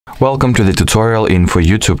Welcome to the tutorial info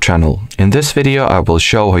YouTube channel. In this video I will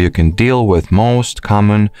show how you can deal with most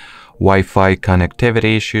common Wi-Fi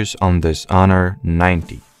connectivity issues on this Honor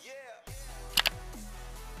 90.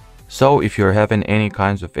 So if you're having any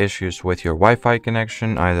kinds of issues with your Wi-Fi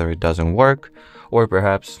connection, either it doesn't work or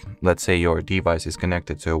perhaps let's say your device is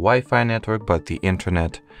connected to a Wi-Fi network but the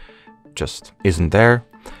internet just isn't there.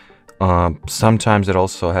 Sometimes it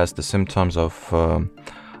also has the symptoms of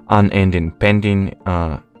unending pending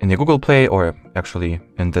in the Google Play, or actually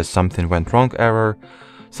in this something went wrong error.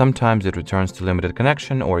 Sometimes it returns to limited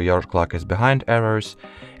connection or your clock is behind errors.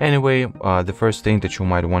 Anyway, the first thing that you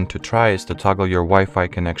might want to try is to toggle your Wi-Fi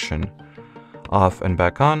connection off and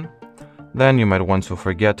back on. Then you might want to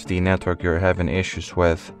forget the network you're having issues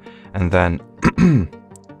with and then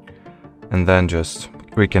just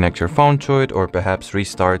reconnect your phone to it, or perhaps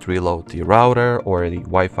reload the router or the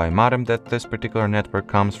Wi-Fi modem that this particular network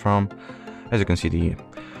comes from. As you can see, the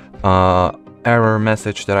error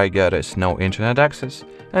message that I get is no internet access.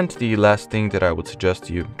 And the last thing that I would suggest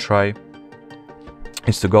you try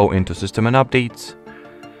is to go into System and Updates,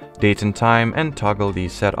 Date and Time, and toggle the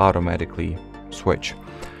Set Automatically switch.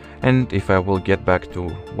 And if I will get back to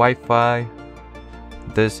Wi-Fi,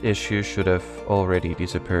 this issue should have already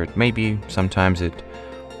disappeared. Maybe sometimes it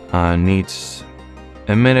needs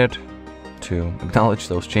a minute to acknowledge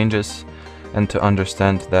those changes and to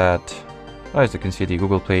understand that, as you can see, the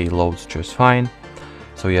Google Play loads just fine.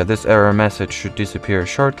 So yeah, this error message should disappear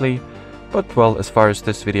shortly. But well, as far as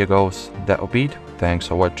this video goes, that'll be it. Thanks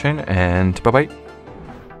for watching and bye bye.